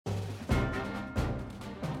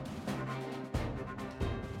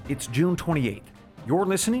It's June 28th. You're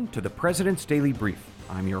listening to the President's Daily Brief.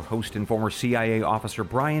 I'm your host and former CIA officer,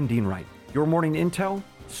 Brian Deanwright. Your morning intel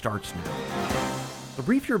starts now. The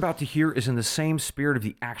brief you're about to hear is in the same spirit of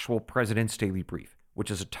the actual President's Daily Brief,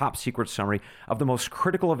 which is a top-secret summary of the most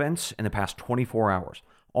critical events in the past 24 hours,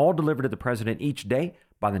 all delivered to the President each day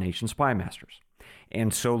by the nation's spy masters.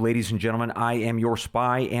 And so, ladies and gentlemen, I am your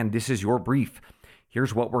spy, and this is your brief.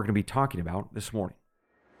 Here's what we're going to be talking about this morning.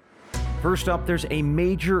 First up, there's a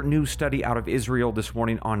major new study out of Israel this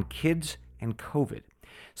morning on kids and COVID.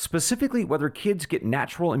 Specifically, whether kids get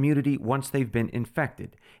natural immunity once they've been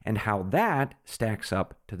infected, and how that stacks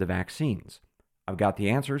up to the vaccines. I've got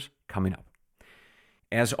the answers coming up.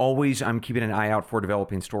 As always, I'm keeping an eye out for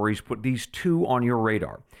developing stories. Put these two on your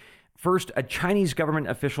radar. First, a Chinese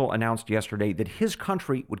government official announced yesterday that his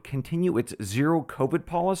country would continue its zero COVID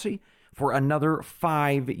policy for another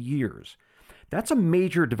 5 years. That's a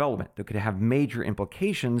major development that could have major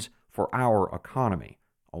implications for our economy.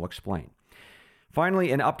 I'll explain.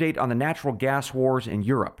 Finally, an update on the natural gas wars in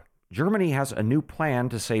Europe. Germany has a new plan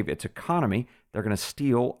to save its economy. They're going to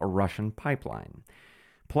steal a Russian pipeline.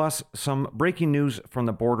 Plus, some breaking news from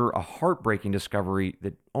the border, a heartbreaking discovery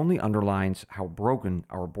that only underlines how broken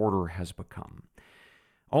our border has become.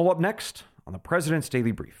 All up next on the President's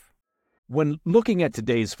Daily Brief. When looking at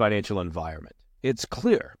today's financial environment, it's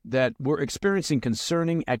clear that we're experiencing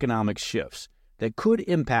concerning economic shifts that could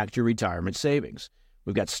impact your retirement savings.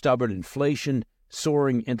 We've got stubborn inflation,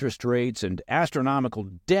 soaring interest rates, and astronomical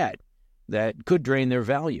debt that could drain their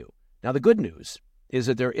value. Now, the good news is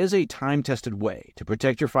that there is a time-tested way to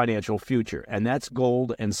protect your financial future, and that's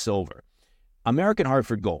gold and silver. American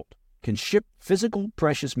Hartford Gold can ship physical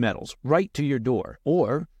precious metals right to your door,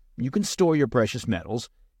 or you can store your precious metals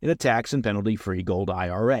in a tax and penalty-free gold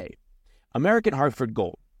IRA. American Hartford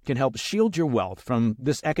Gold can help shield your wealth from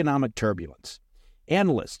this economic turbulence.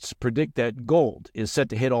 Analysts predict that gold is set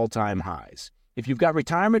to hit all-time highs. If you've got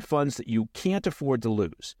retirement funds that you can't afford to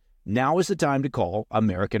lose, now is the time to call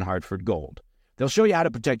American Hartford Gold. They'll show you how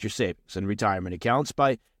to protect your savings and retirement accounts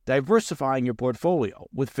by diversifying your portfolio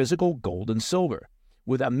with physical gold and silver,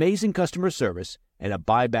 with amazing customer service and a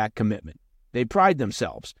buyback commitment. They pride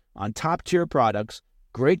themselves on top-tier products,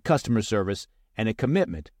 great customer service, and a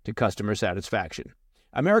commitment to customer satisfaction.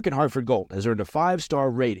 American Hartford Gold has earned a 5-star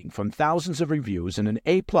rating from thousands of reviews and an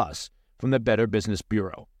A+ from the Better Business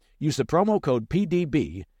Bureau. Use the promo code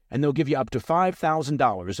PDB, and they'll give you up to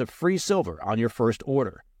 $5,000 of free silver on your first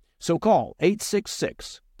order. So call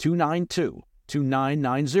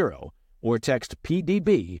 866-292-2990 or text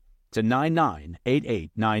PDB to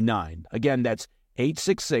 998899. Again, that's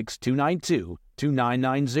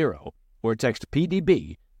 866-292-2990 or text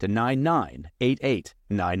PDB to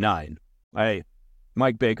 998899. Hey,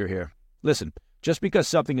 Mike Baker here. Listen, just because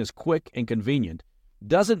something is quick and convenient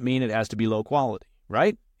doesn't mean it has to be low quality,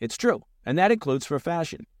 right? It's true, and that includes for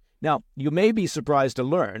fashion. Now, you may be surprised to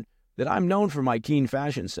learn that I'm known for my keen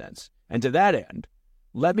fashion sense, and to that end,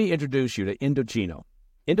 let me introduce you to Indochino.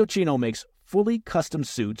 Indochino makes fully custom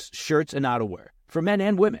suits, shirts, and outerwear for men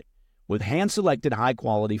and women with hand-selected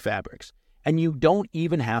high-quality fabrics, and you don't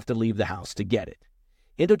even have to leave the house to get it.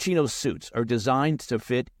 Indochino's suits are designed to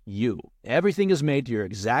fit you. Everything is made to your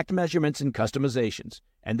exact measurements and customizations,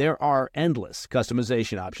 and there are endless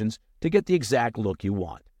customization options to get the exact look you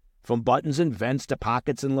want. From buttons and vents to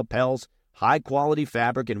pockets and lapels, high-quality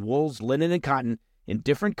fabric in wools, linen, and cotton in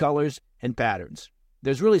different colors and patterns.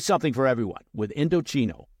 There's really something for everyone with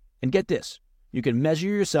Indochino. And get this, you can measure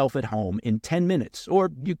yourself at home in 10 minutes,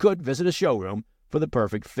 or you could visit a showroom for the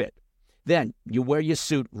perfect fit. Then you wear your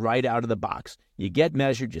suit right out of the box. You get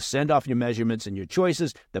measured, you send off your measurements and your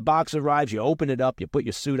choices, the box arrives, you open it up, you put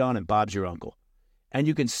your suit on, and Bob's your uncle. And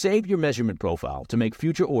you can save your measurement profile to make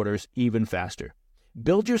future orders even faster.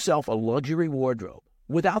 Build yourself a luxury wardrobe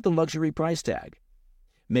without the luxury price tag.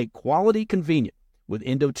 Make quality convenient with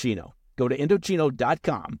Indochino. Go to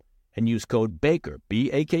Indochino.com and use code BAKER,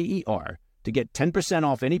 B-A-K-E-R, to get 10%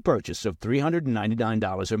 off any purchase of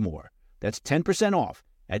 $399 or more. That's 10% off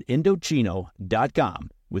at Indochino.com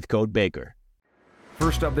with code BAKER.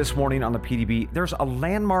 First up this morning on the PDB, there's a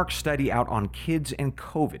landmark study out on kids and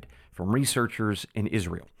COVID from researchers in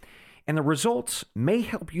Israel. And the results may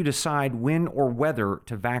help you decide when or whether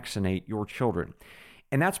to vaccinate your children.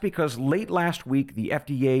 And that's because late last week, the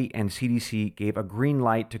FDA and CDC gave a green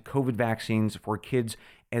light to COVID vaccines for kids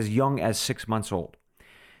as young as 6 months old.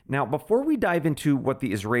 Now, before we dive into what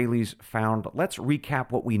the Israelis found, let's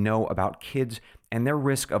recap what we know about kids and their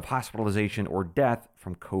risk of hospitalization or death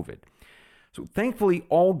from COVID. So thankfully,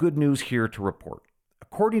 all good news here to report.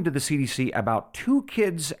 According to the CDC, about 2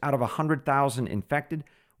 kids out of 100,000 infected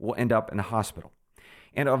will end up in the hospital.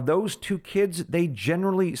 And of those 2 kids, they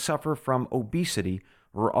generally suffer from obesity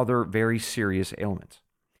or other very serious ailments.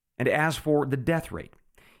 And as for the death rate,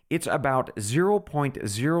 it's about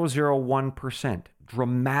 0.001%,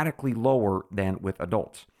 dramatically lower than with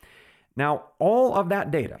adults. Now, all of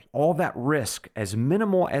that data, all that risk, as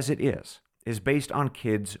minimal as it is based on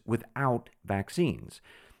kids without vaccines,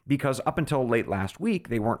 because up until late last week,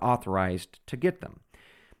 they weren't authorized to get them.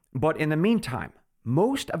 But in the meantime,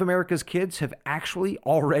 most of America's kids have actually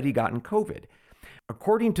already gotten COVID.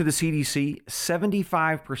 According to the CDC,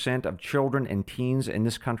 75% of children and teens in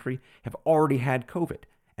this country have already had COVID,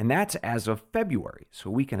 and that's as of February, so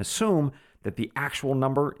we can assume that the actual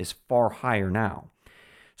number is far higher now.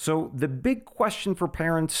 So the big question for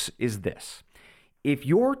parents is this: if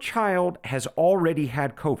your child has already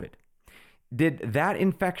had COVID, did that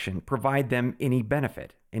infection provide them any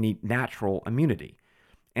benefit, any natural immunity?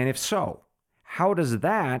 And if so, how does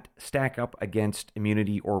that stack up against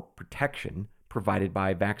immunity or protection provided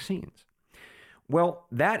by vaccines? Well,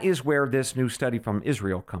 that is where this new study from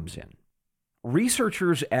Israel comes in.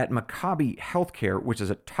 Researchers at Maccabi Healthcare, which is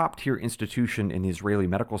a top-tier institution in the Israeli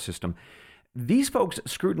medical system, these folks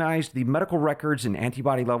scrutinized the medical records and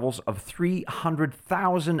antibody levels of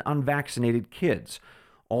 300,000 unvaccinated kids,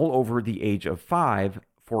 all over the age of 5,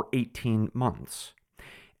 for 18 months.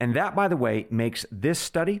 And that, by the way, makes this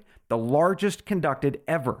study the largest conducted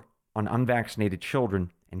ever on unvaccinated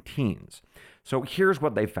children and teens. So here's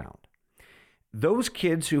what they found. Those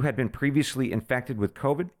kids who had been previously infected with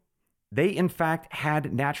COVID, they in fact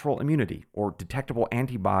had natural immunity or detectable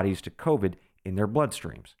antibodies to COVID in their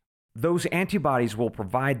bloodstreams. Those antibodies will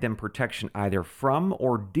provide them protection either from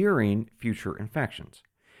or during future infections.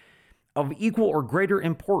 Of equal or greater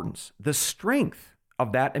importance, the strength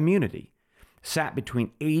of that immunity sat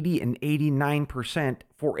between 80 and 89%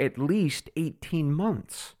 for at least 18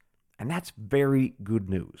 months. And that's very good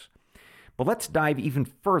news. But let's dive even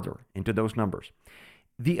further into those numbers.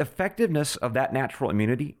 The effectiveness of that natural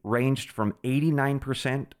immunity ranged from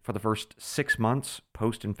 89% for the first 6 months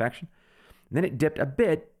post-infection. Then it dipped a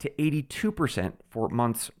bit to 82% for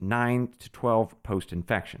months 9 to 12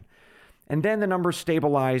 post-infection. And then the numbers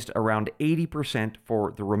stabilized around 80%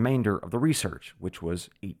 for the remainder of the research, which was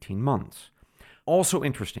 18 months. Also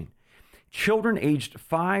interesting, children aged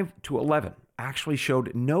 5 to 11 actually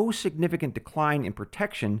showed no significant decline in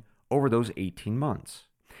protection over those 18 months.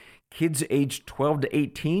 Kids aged 12 to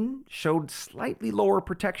 18 showed slightly lower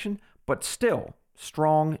protection, but still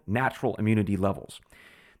strong natural immunity levels.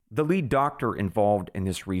 The lead doctor involved in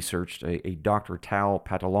this research, a Dr. Tal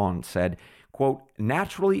Patalon, said, quote,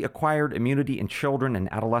 naturally acquired immunity in children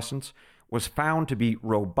and adolescents was found to be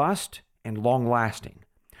robust and long-lasting,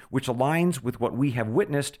 which aligns with what we have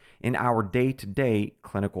witnessed in our day-to-day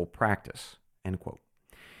clinical practice, end quote.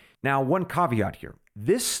 Now, one caveat here.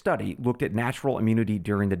 This study looked at natural immunity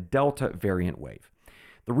during the Delta variant wave.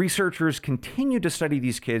 The researchers continue to study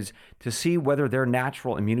these kids to see whether their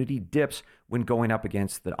natural immunity dips when going up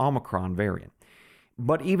against the Omicron variant.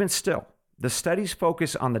 But even still, the study's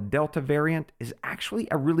focus on the Delta variant is actually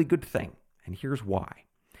a really good thing, and here's why.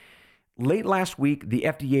 Late last week, the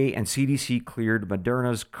FDA and CDC cleared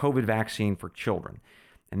Moderna's COVID vaccine for children,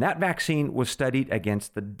 and that vaccine was studied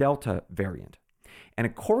against the Delta variant. And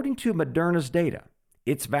according to Moderna's data,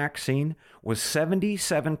 its vaccine was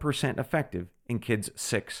 77% effective in kids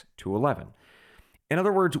 6 to 11. In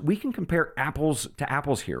other words, we can compare apples to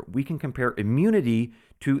apples here. We can compare immunity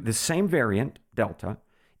to the same variant, Delta,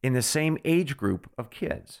 in the same age group of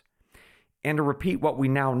kids. And to repeat what we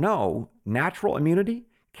now know, natural immunity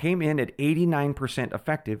came in at 89%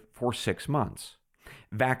 effective for 6 months.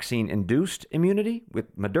 Vaccine-induced immunity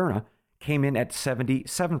with Moderna came in at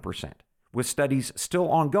 77%, with studies still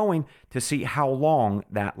ongoing to see how long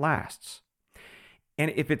that lasts.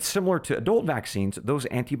 And if it's similar to adult vaccines, those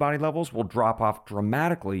antibody levels will drop off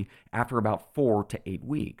dramatically after about 4 to 8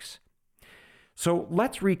 weeks. So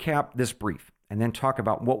let's recap this brief and then talk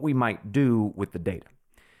about what we might do with the data.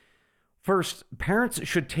 First, parents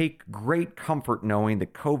should take great comfort knowing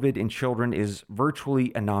that COVID in children is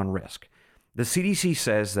virtually a non-risk. The CDC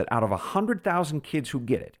says that out of 100,000 kids who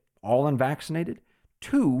get it, all unvaccinated,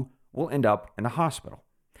 2 will end up in the hospital.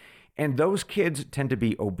 And those kids tend to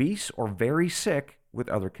be obese or very sick with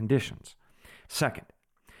other conditions. Second,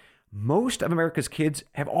 most of America's kids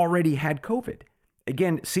have already had COVID.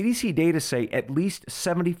 Again, CDC data say at least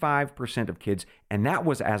 75% of kids, and that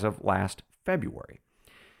was as of last February.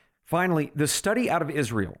 Finally, the study out of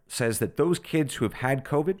Israel says that those kids who have had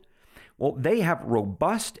COVID, well, they have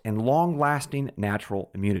robust and long-lasting natural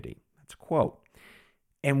immunity. That's a quote.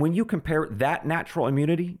 And when you compare that natural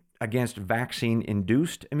immunity against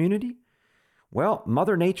vaccine-induced immunity, Well,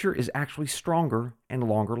 Mother Nature is actually stronger and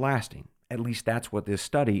longer lasting. At least that's what this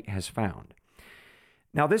study has found.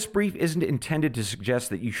 Now, this brief isn't intended to suggest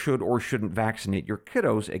that you should or shouldn't vaccinate your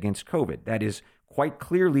kiddos against COVID. That is quite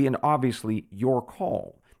clearly and obviously your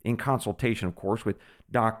call, in consultation, of course, with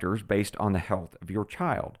doctors based on the health of your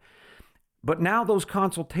child. But now those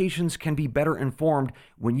consultations can be better informed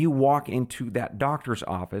when you walk into that doctor's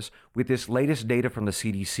office with this latest data from the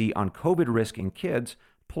CDC on COVID risk in kids,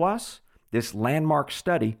 plus this landmark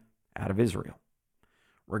study out of Israel.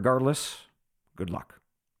 Regardless, good luck.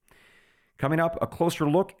 Coming up, a closer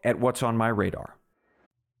look at what's on my radar.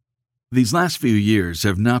 These last few years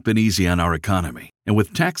have not been easy on our economy. And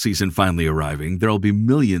with tax season finally arriving, there will be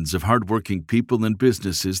millions of hardworking people and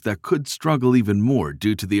businesses that could struggle even more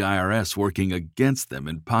due to the IRS working against them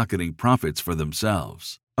and pocketing profits for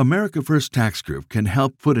themselves. America First Tax Group can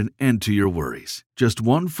help put an end to your worries. Just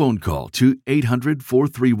one phone call to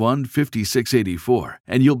 800-431-5684,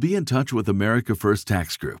 and you'll be in touch with America First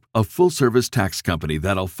Tax Group, a full-service tax company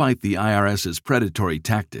that'll fight the IRS's predatory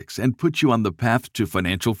tactics and put you on the path to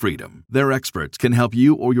financial freedom. Their experts can help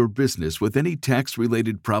you or your business with any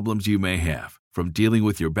tax-related problems you may have, from dealing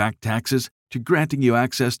with your back taxes to granting you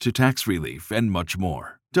access to tax relief and much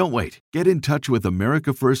more. Don't wait. Get in touch with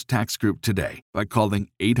America First Tax Group today by calling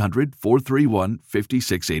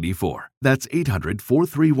 800-431-5684. That's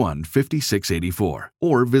 800-431-5684.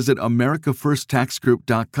 Or visit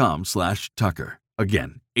americafirsttaxgroup.com/Tucker.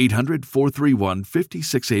 Again,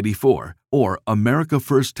 800-431-5684 or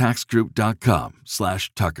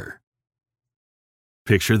americafirsttaxgroup.com/Tucker.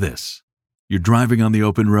 Picture this. You're driving on the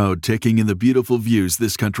open road, taking in the beautiful views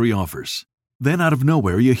this country offers. Then out of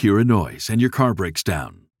nowhere, you hear a noise and your car breaks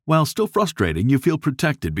down. While still frustrating, you feel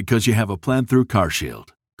protected because you have a plan through CarShield.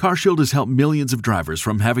 CarShield has helped millions of drivers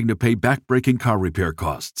from having to pay back-breaking car repair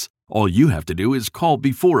costs. All you have to do is call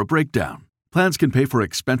before a breakdown. Plans can pay for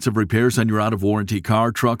expensive repairs on your out-of-warranty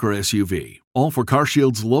car, truck, or SUV. All for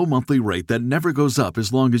CarShield's low monthly rate that never goes up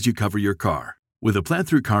as long as you cover your car. With a plan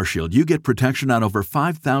through CarShield, you get protection on over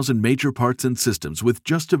 5,000 major parts and systems with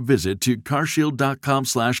just a visit to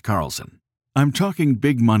carshield.com/Carlson. I'm talking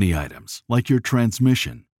big money items like your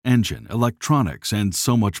transmission, engine, electronics, and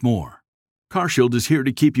so much more. CarShield is here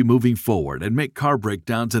to keep you moving forward and make car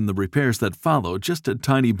breakdowns and the repairs that follow just a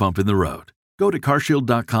tiny bump in the road. Go to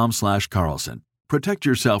carshield.com/Carlson. Protect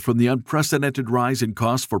yourself from the unprecedented rise in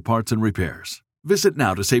costs for parts and repairs. Visit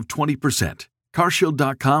now to save 20%.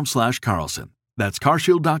 carshield.com/Carlson. That's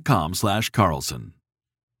carshield.com/Carlson.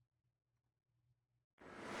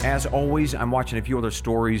 As always, I'm watching a few other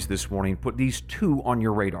stories this morning. Put these two on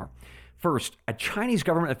your radar. First, a Chinese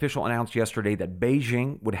government official announced yesterday that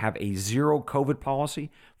Beijing would have a zero COVID policy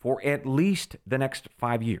for at least the next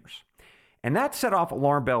 5 years. And that set off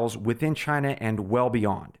alarm bells within China and well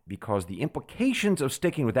beyond, because the implications of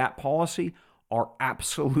sticking with that policy are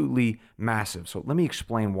absolutely massive. So let me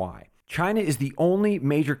explain why. China is the only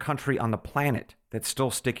major country on the planet that's still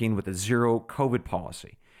sticking with a zero COVID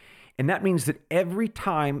policy. And that means that every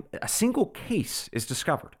time a single case is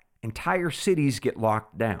discovered, entire cities get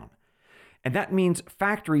locked down. And that means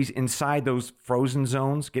factories inside those frozen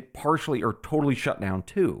zones get partially or totally shut down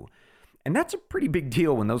too. And that's a pretty big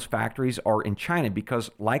deal when those factories are in China because,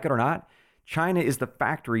 like it or not, China is the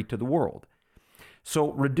factory to the world.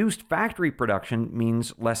 So reduced factory production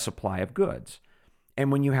means less supply of goods.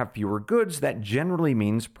 And when you have fewer goods, that generally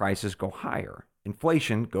means prices go higher.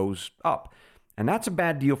 Inflation goes up. And that's a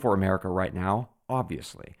bad deal for America right now,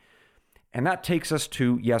 obviously. And that takes us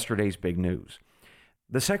to yesterday's big news.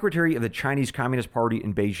 The secretary of the Chinese Communist Party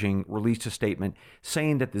in Beijing released a statement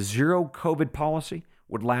saying that the zero COVID policy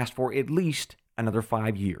would last for at least another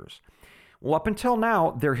 5 years. Well, up until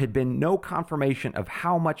now, there had been no confirmation of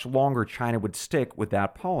how much longer China would stick with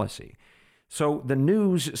that policy. So the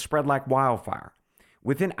news spread like wildfire.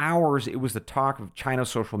 Within hours, it was the talk of China's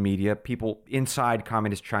social media. People inside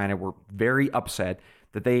communist China were very upset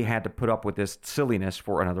that they had to put up with this silliness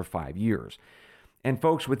for another 5 years. And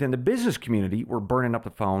folks within the business community were burning up the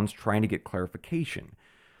phones trying to get clarification.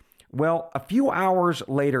 Well, a few hours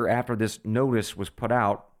later after this notice was put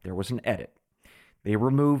out, there was an edit. They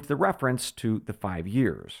removed the reference to the 5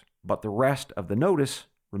 years, but the rest of the notice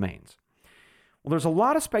remains. Well, there's a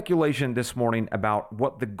lot of speculation this morning about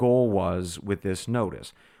what the goal was with this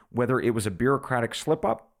notice, whether it was a bureaucratic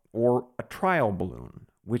slip-up or a trial balloon,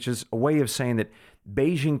 which is a way of saying that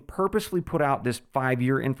Beijing purposely put out this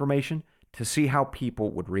 5-year information to see how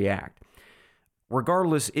people would react.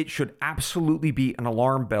 Regardless, it should absolutely be an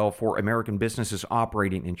alarm bell for American businesses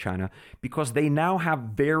operating in China because they now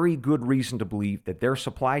have very good reason to believe that their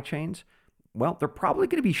supply chains, well, they're probably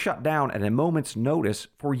going to be shut down at a moment's notice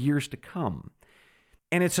for years to come.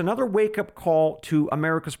 And it's another wake-up call to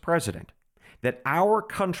America's president that our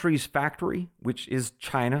country's factory, which is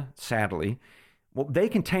China, sadly, well, they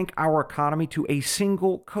can tank our economy to a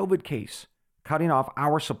single COVID case, cutting off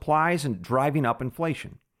our supplies and driving up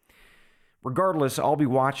inflation. Regardless, I'll be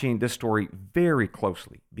watching this story very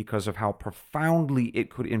closely because of how profoundly it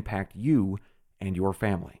could impact you and your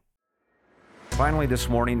family. Finally, this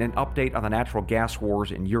morning, an update on the natural gas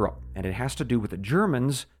wars in Europe, and it has to do with the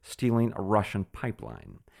Germans stealing a Russian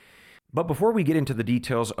pipeline. But before we get into the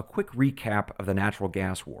details, a quick recap of the natural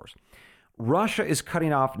gas wars. Russia is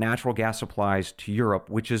cutting off natural gas supplies to Europe,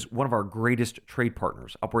 which is one of our greatest trade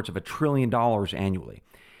partners, upwards of $1 trillion annually.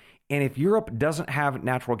 And if Europe doesn't have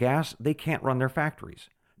natural gas, they can't run their factories,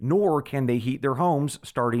 nor can they heat their homes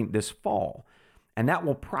starting this fall. And that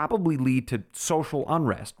will probably lead to social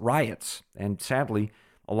unrest, riots, and sadly,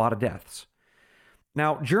 a lot of deaths.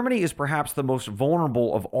 Now, Germany is perhaps the most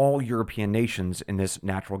vulnerable of all European nations in this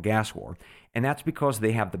natural gas war, and that's because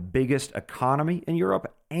they have the biggest economy in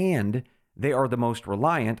Europe and they are the most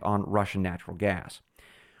reliant on Russian natural gas.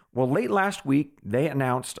 Well, late last week, they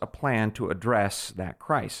announced a plan to address that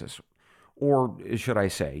crisis. Or should I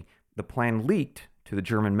say, the plan leaked to the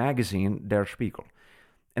German magazine Der Spiegel.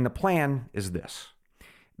 And the plan is this.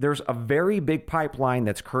 There's a very big pipeline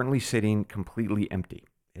that's currently sitting completely empty.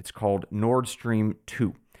 It's called Nord Stream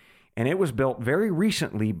 2. And it was built very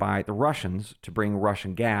recently by the Russians to bring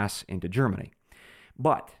Russian gas into Germany.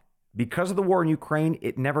 But because of the war in Ukraine,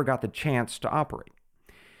 it never got the chance to operate.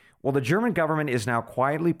 Well, the German government is now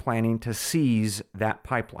quietly planning to seize that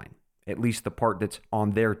pipeline, at least the part that's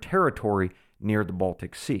on their territory near the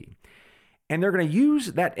Baltic Sea. And they're going to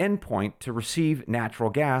use that endpoint to receive natural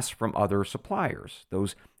gas from other suppliers,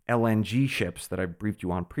 those LNG ships that I briefed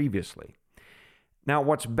you on previously. Now,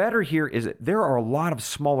 what's better here is that there are a lot of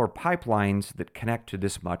smaller pipelines that connect to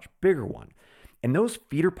this much bigger one. And those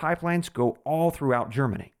feeder pipelines go all throughout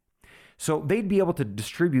Germany. So they'd be able to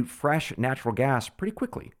distribute fresh natural gas pretty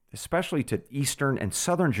quickly, especially to eastern and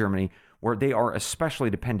southern Germany, where they are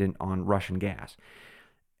especially dependent on Russian gas.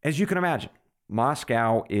 As you can imagine,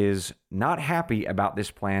 Moscow is not happy about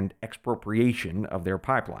this planned expropriation of their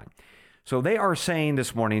pipeline. So they are saying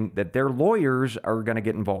this morning that their lawyers are going to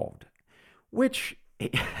get involved, which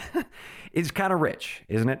is kind of rich,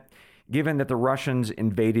 isn't it? Given that the Russians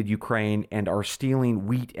invaded Ukraine and are stealing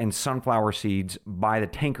wheat and sunflower seeds by the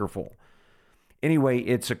tankerful. Anyway,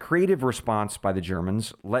 it's a creative response by the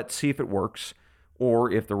Germans. Let's see if it works,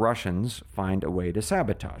 or if the Russians find a way to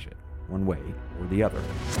sabotage it, one way or the other.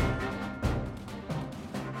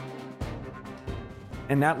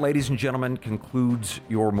 And that, ladies and gentlemen, concludes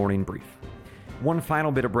your morning brief. One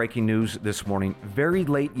final bit of breaking news this morning. Very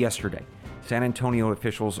late yesterday, San Antonio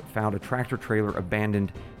officials found a tractor trailer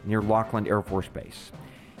abandoned near Laughlin Air Force Base.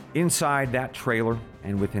 Inside that trailer,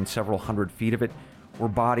 and within several hundred feet of it, were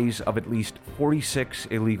bodies of at least 46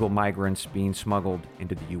 illegal migrants being smuggled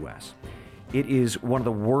into the U.S. It is one of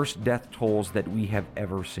the worst death tolls that we have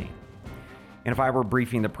ever seen. And if I were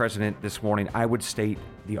briefing the president this morning, I would state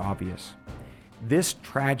the obvious. This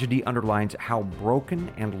tragedy underlines how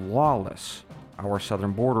broken and lawless our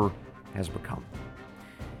southern border has become.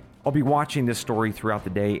 I'll be watching this story throughout the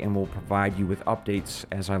day and will provide you with updates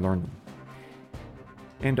as I learn them.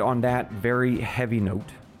 And on that very heavy note,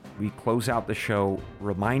 we close out the show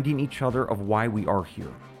reminding each other of why we are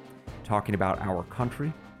here, talking about our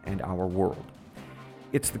country and our world.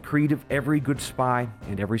 It's the creed of every good spy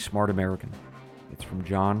and every smart American. It's from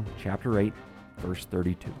John chapter 8, verse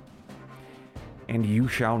 32. And you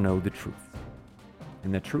shall know the truth,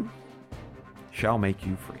 and the truth shall make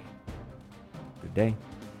you free. Good day.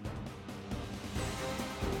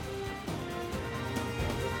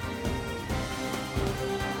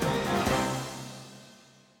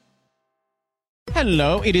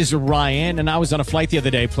 Hello, it is Ryan, and I was on a flight the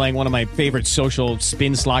other day playing one of my favorite social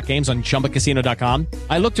spin slot games on ChumbaCasino.com.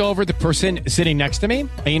 I looked over at the person sitting next to me,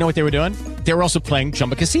 and you know what they were doing? They were also playing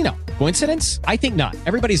Chumba Casino. Coincidence? I think not.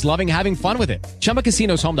 Everybody's loving having fun with it. Chumba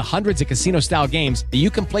Casino is home to hundreds of casino-style games that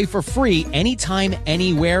you can play for free anytime,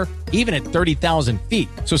 anywhere, even at 30,000 feet.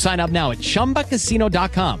 So sign up now at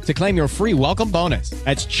ChumbaCasino.com to claim your free welcome bonus.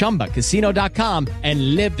 That's ChumbaCasino.com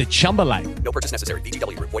and live the Chumba life. No purchase necessary.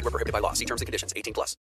 VGW. Void where prohibited by law. See terms and conditions. 18+.